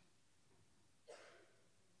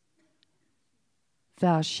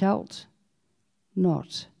 Thou shalt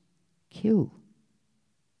not kill.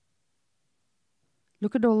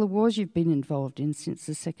 Look at all the wars you've been involved in since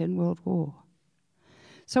the Second World War.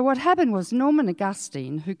 So what happened was Norman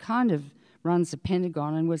Augustine, who kind of runs the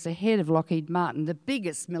Pentagon and was the head of Lockheed Martin, the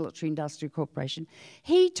biggest military-industrial corporation,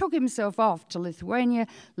 he took himself off to Lithuania,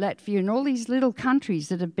 Latvia, and all these little countries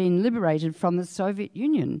that have been liberated from the Soviet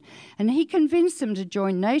Union. And he convinced them to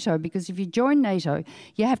join NATO, because if you join NATO,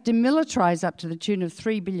 you have to militarize up to the tune of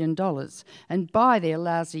 $3 billion and buy their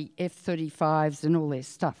lousy F-35s and all their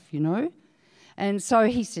stuff, you know. And so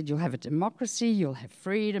he said, you'll have a democracy, you'll have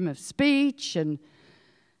freedom of speech, and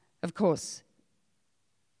of course,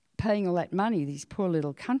 paying all that money, these poor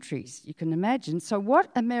little countries, you can imagine. So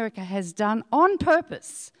what America has done on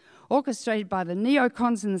purpose, orchestrated by the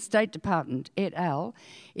neocons in the State Department, et al.,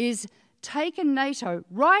 is taken NATO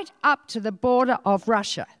right up to the border of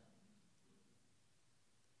Russia.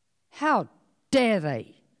 How dare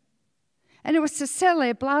they? And it was to sell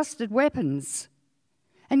their blasted weapons.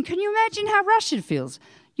 And can you imagine how Russia feels?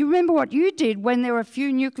 You remember what you did when there were a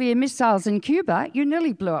few nuclear missiles in Cuba? You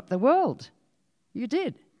nearly blew up the world. You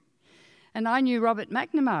did. And I knew Robert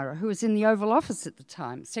McNamara, who was in the Oval Office at the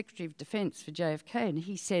time, Secretary of Defence for JFK, and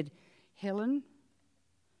he said, Helen,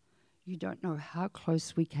 you don't know how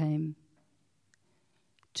close we came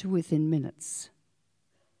to within minutes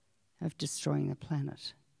of destroying the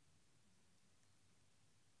planet.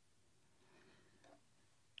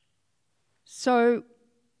 So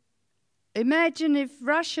imagine if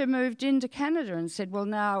Russia moved into Canada and said, well,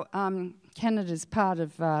 now Canada's part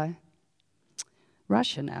of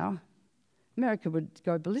Russia now. America would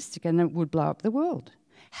go ballistic and it would blow up the world.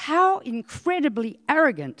 How incredibly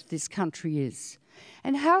arrogant this country is,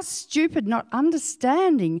 and how stupid not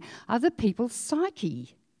understanding other people's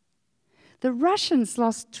psyche. The Russians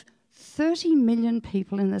lost 30 million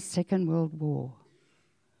people in the Second World War.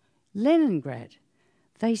 Leningrad,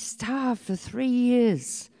 they starved for 3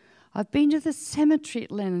 years. I've been to the cemetery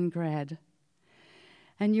at Leningrad,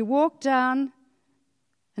 and you walk down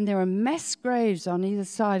and there are mass graves on either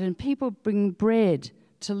side, and people bring bread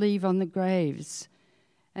to leave on the graves.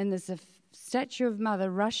 And there's a statue of Mother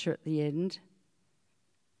Russia at the end,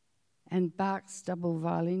 and Bach's double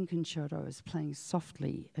violin concerto is playing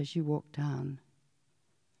softly as you walk down.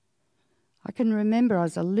 I can remember I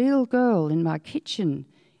was a little girl in my kitchen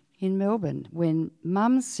in Melbourne when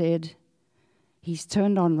Mum said, he's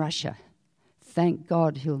turned on Russia. Thank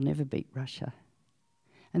God he'll never beat Russia.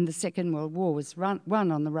 And the Second World War was won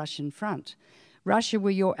on the Russian front. Russia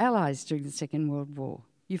were your allies during the Second World War.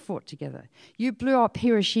 You fought together. You blew up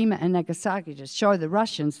Hiroshima and Nagasaki to show the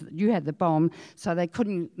Russians that you had the bomb so they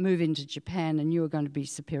couldn't move into Japan and you were going to be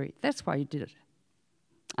superior. That's why you did it.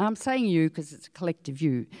 I'm saying you because it's a collective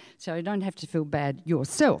you, so you don't have to feel bad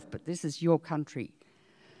yourself, but this is your country.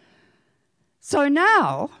 So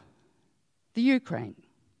now, the Ukraine.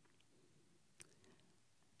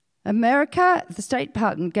 America, the State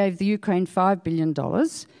Department gave the Ukraine $5 billion.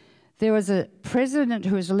 There was a president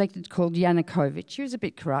who was elected called Yanukovych. He was a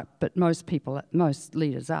bit corrupt, but most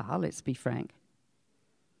leaders are, let's be frank.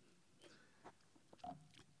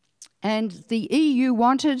 And the EU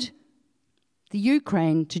wanted the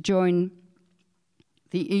Ukraine to join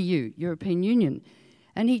the EU, European Union.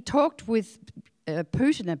 And he talked with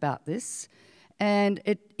Putin about this. And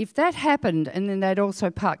if that happened, and then they'd also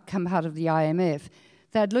come part of the IMF,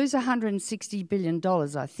 they'd lose $160 billion,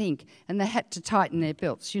 I think, and they had to tighten their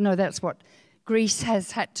belts. You know, that's what Greece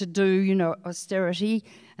has had to do, you know, austerity,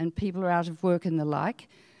 and people are out of work and the like.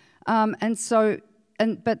 But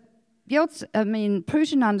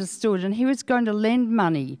Putin understood, and he was going to lend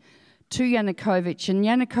money to Yanukovych, and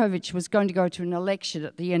Yanukovych was going to go to an election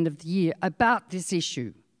at the end of the year about this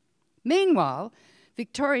issue. Meanwhile,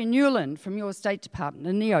 Victoria Nuland from your State Department,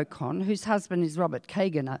 a neocon, whose husband is Robert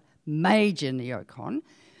Kagan, a major neocon,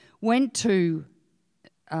 went to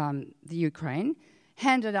the Ukraine,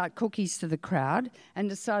 handed out cookies to the crowd, and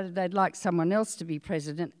decided they'd like someone else to be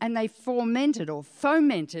president, and they fomented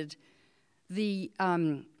the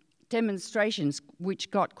demonstrations, which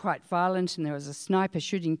got quite violent, and there was a sniper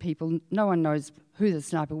shooting people. No one knows who the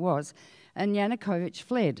sniper was, and Yanukovych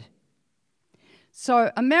fled.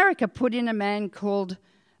 So America put in a man called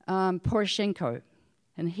Poroshenko,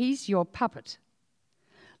 and he's your puppet.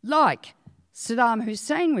 Like Saddam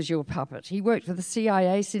Hussein was your puppet. He worked for the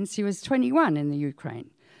CIA since he was 21 in the Ukraine.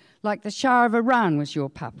 Like the Shah of Iran was your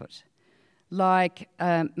puppet. Like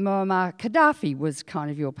Muammar Gaddafi was kind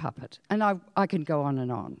of your puppet. And I could go on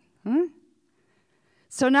and on.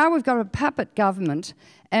 So now we've got a puppet government,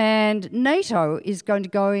 and NATO is going to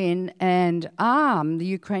go in and arm the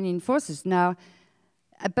Ukrainian forces. Now,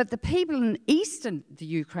 but the people in eastern the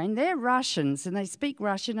Ukraine, they're Russians, and they speak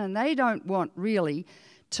Russian, and they don't want really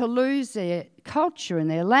to lose their culture and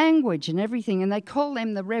their language and everything, and they call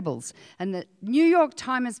them the rebels. And the New York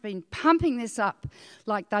Times has been pumping this up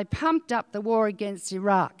like they pumped up the war against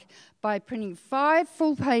Iraq by printing 5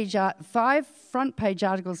 front-page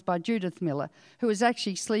articles by Judith Miller, who was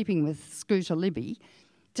actually sleeping with Scooter Libby,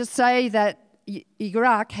 to say that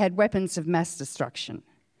Iraq had weapons of mass destruction.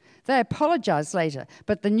 They apologised later,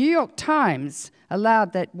 but the New York Times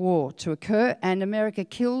allowed that war to occur, and America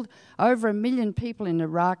killed over 1 million people in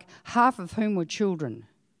Iraq, half of whom were children.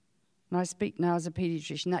 And I speak now as a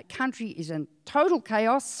paediatrician. That country is in total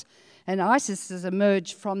chaos, and ISIS has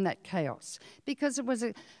emerged from that chaos because it was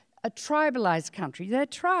a tribalised country. They're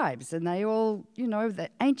tribes, and they all, you know, the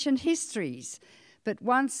ancient histories. But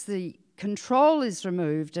once the control is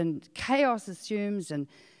removed and chaos assumes, and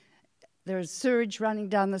there is sewage running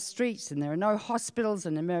down the streets, and there are no hospitals,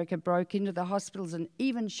 and America broke into the hospitals and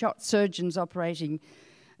even shot surgeons operating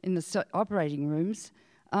in the operating rooms.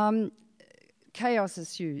 Chaos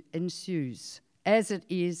ensues, as it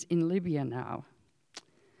is in Libya now.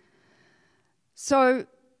 So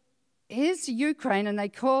here's Ukraine, and they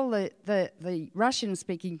call the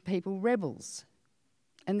Russian-speaking people rebels,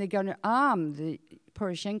 and they're going to arm the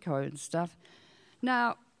Poroshenko and stuff.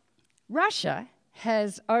 Now, Russia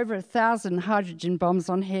has over 1,000 hydrogen bombs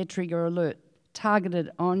on hair trigger alert targeted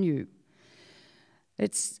on you.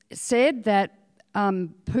 It's said that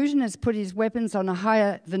Putin has put his weapons on a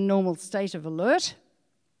higher than normal state of alert.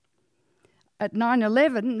 At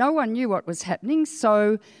 9/11, no one knew what was happening,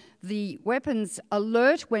 so the weapons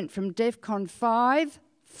alert went from DEFCON 5,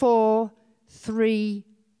 4, 3,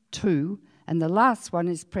 2, and the last one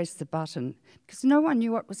is press the button, because no one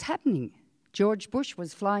knew what was happening. George Bush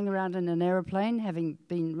was flying around in an aeroplane, having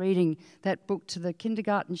been reading that book to the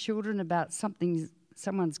kindergarten children about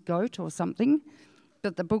someone's goat or something,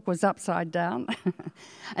 but the book was upside down.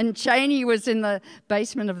 And Cheney was in the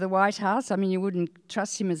basement of the White House. I mean, you wouldn't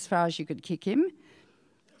trust him as far as you could kick him.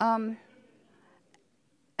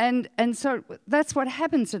 And so that's what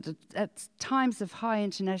happens at times of high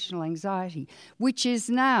international anxiety, which is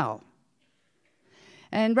now.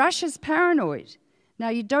 And Russia's paranoid. Now,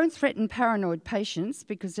 you don't threaten paranoid patients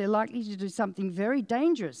because they're likely to do something very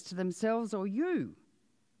dangerous to themselves or you.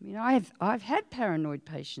 I mean, I've had paranoid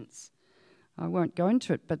patients. I won't go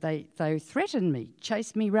into it, but they threatened me,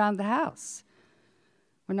 chased me around the house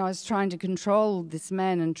when I was trying to control this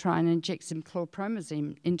man and try and inject some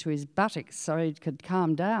chlorpromazine into his buttocks so he could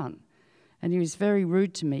calm down. And he was very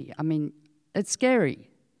rude to me. I mean, it's scary.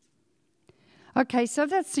 Okay, so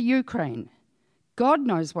that's the Ukraine. God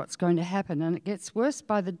knows what's going to happen, and it gets worse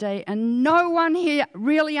by the day, and no one here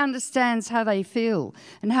really understands how they feel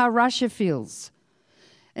and how Russia feels.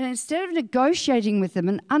 And instead of negotiating with them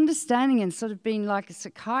and understanding and sort of being like a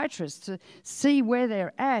psychiatrist to see where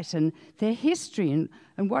they're at and their history and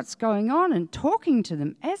what's going on and talking to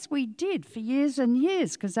them, as we did for years and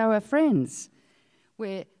years because they were friends,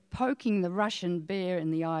 we're poking the Russian bear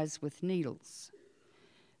in the eyes with needles.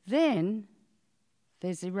 Then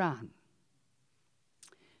there's Iran.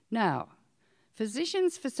 Now,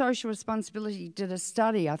 Physicians for Social Responsibility did a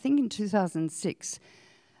study, I think in 2006.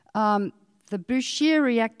 The Bouchier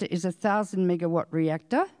reactor is a 1,000 megawatt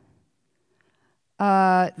reactor.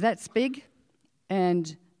 That's big,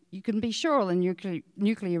 and you can be sure all the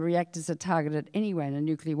nuclear reactors are targeted anyway in a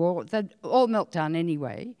nuclear war. They'd all melt down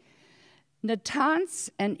anyway. Natanz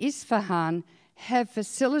and Isfahan have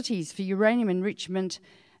facilities for uranium enrichment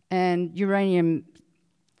and uranium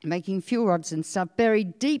making fuel rods and stuff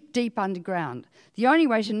buried deep, deep underground. The only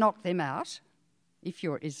way to knock them out, if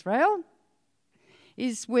you're Israel,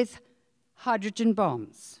 is with hydrogen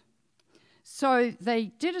bombs. So they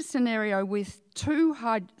did a scenario with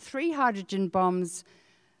three hydrogen bombs,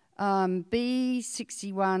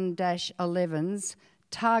 B-61-11s,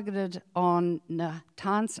 targeted on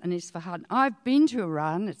Natanz and Isfahan. I've been to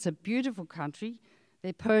Iran. It's a beautiful country.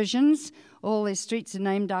 They're Persians. All their streets are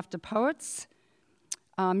named after poets.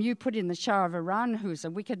 You put in the Shah of Iran, who's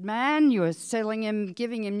a wicked man. You were selling him,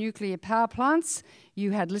 giving him nuclear power plants.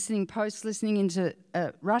 You had listening posts listening into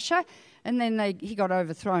Russia. And then he got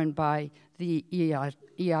overthrown by the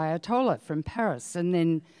Ayatollah from Paris. And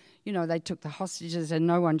then, you know, they took the hostages, and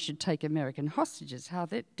no one should take American hostages. How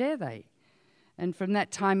dare they? And from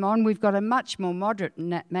that time on, we've got a much more moderate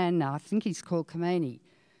man now. I think he's called Khomeini.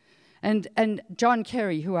 And John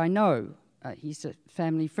Kerry, who I know, he's a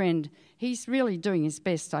family friend, he's really doing his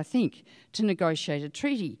best, I think, to negotiate a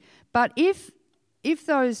treaty. But if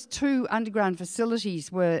those two underground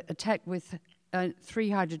facilities were attacked with 3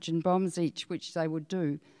 hydrogen bombs each, which they would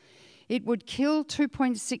do, it would kill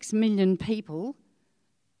 2.6 million people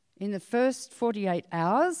in the first 48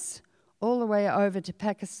 hours, all the way over to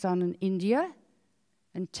Pakistan and India,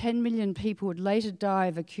 and 10 million people would later die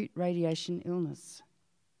of acute radiation illness.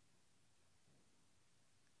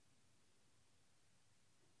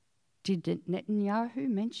 Did Netanyahu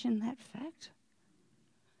mention that fact?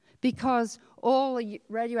 Because all the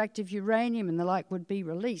radioactive uranium and the like would be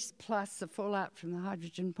released, plus the fallout from the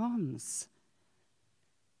hydrogen bombs.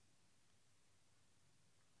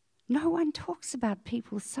 No one talks about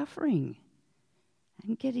people suffering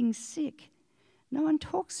and getting sick. No one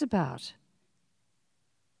talks about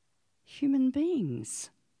human beings.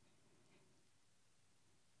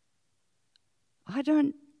 I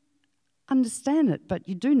don't understand it, but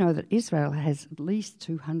you do know that Israel has at least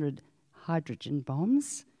 200 hydrogen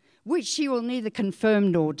bombs, which she will neither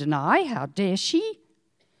confirm nor deny. How dare she?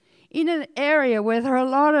 In an area where there are a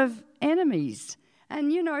lot of enemies.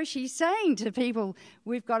 And, you know, she's saying to people,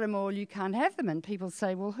 we've got them all, you can't have them. And people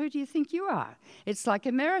say, well, who do you think you are? It's like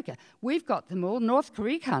America. We've got them all. North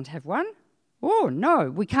Korea can't have one. Oh, no,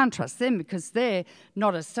 we can't trust them because they're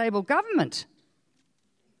not a stable government.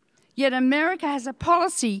 Yet America has a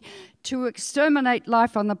policy to exterminate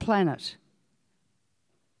life on the planet.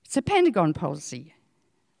 It's a Pentagon policy.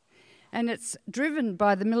 And it's driven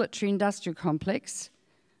by the military-industrial complex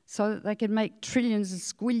so that they can make trillions and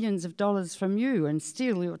squillions of dollars from you and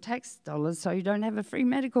steal your tax dollars so you don't have a free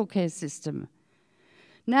medical care system.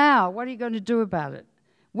 Now, what are you going to do about it?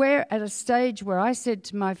 We're at a stage where I said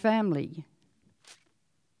to my family,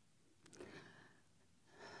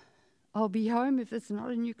 I'll be home if it's not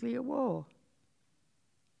a nuclear war.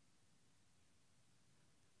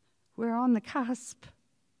 We're on the cusp.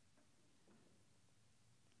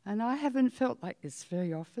 And I haven't felt like this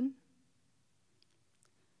very often.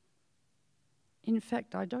 In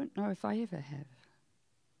fact, I don't know if I ever have.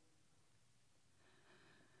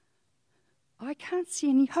 I can't see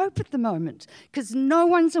any hope at the moment because no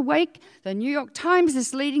one's awake. The New York Times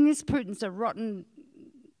is leading this. Putin's a rotten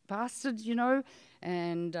bastard, you know,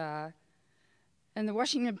 and the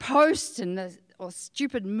Washington Post or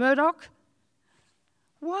stupid Murdoch.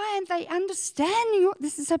 Why aren't they understanding what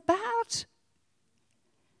this is about?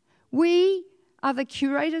 We are the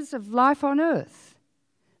curators of life on Earth,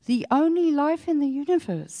 the only life in the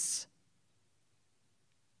universe.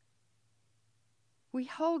 We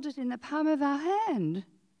hold it in the palm of our hand.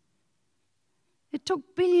 It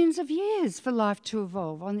took billions of years for life to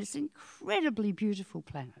evolve on this incredibly beautiful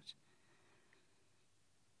planet.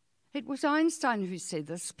 It was Einstein who said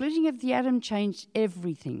the splitting of the atom changed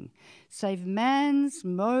everything, save man's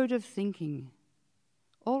mode of thinking,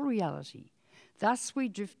 all reality. Thus we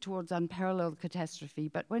drift towards unparalleled catastrophe,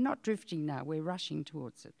 but we're not drifting now, we're rushing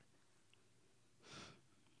towards it.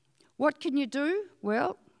 What can you do?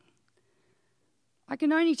 Well, I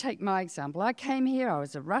can only take my example. I came here, I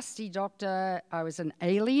was a rusty doctor, I was an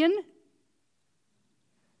alien,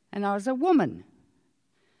 and I was a woman.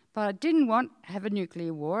 But I didn't want to have a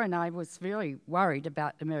nuclear war, and I was very worried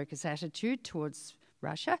about America's attitude towards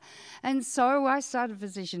Russia. And so I started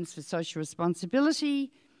Physicians for Social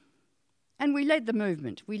Responsibility, and we led the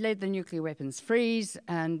movement. We led the nuclear weapons freeze,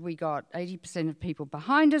 and we got 80% of people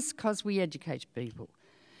behind us because we educated people.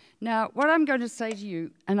 Now, what I'm going to say to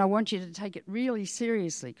you, and I want you to take it really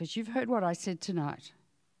seriously, because you've heard what I said tonight.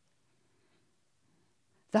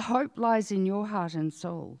 The hope lies in your heart and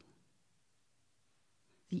soul.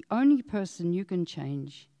 The only person you can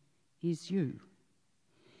change is you.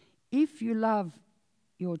 If you love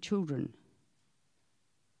your children,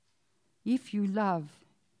 if you love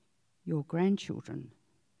your grandchildren,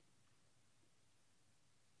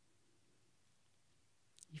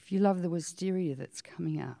 if you love the wisteria that's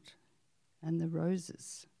coming out and the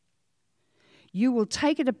roses, you will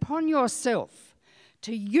take it upon yourself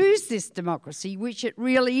to use this democracy, which it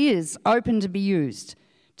really is, open to be used,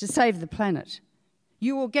 to save the planet.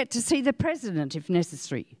 You will get to see the president if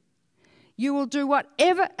necessary. You will do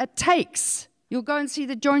whatever it takes. You'll go and see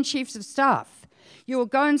the Joint Chiefs of Staff. You will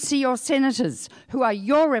go and see your senators, who are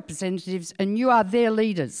your representatives, and you are their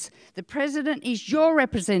leaders. The president is your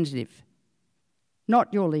representative,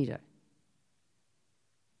 not your leader.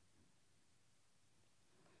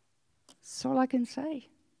 That's all I can say.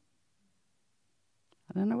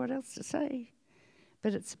 I don't know what else to say,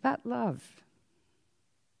 but it's about love.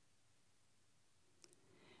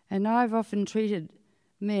 And I've often treated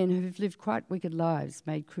men who've lived quite wicked lives,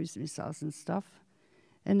 made cruise missiles and stuff,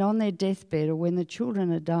 and on their deathbed or when the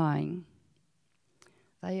children are dying,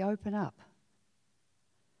 they open up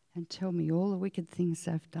and tell me all the wicked things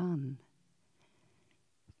they've done.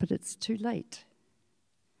 But it's too late.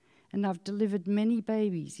 And I've delivered many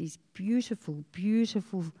babies. These beautiful,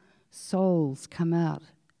 beautiful souls come out,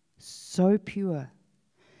 so pure.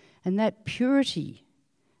 And that purity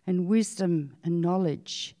and wisdom and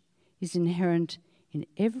knowledge is inherent in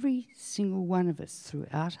every single one of us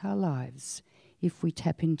throughout our lives if we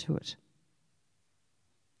tap into it.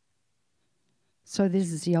 So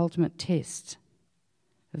this is the ultimate test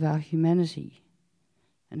of our humanity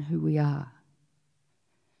and who we are.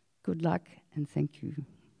 Good luck and thank you.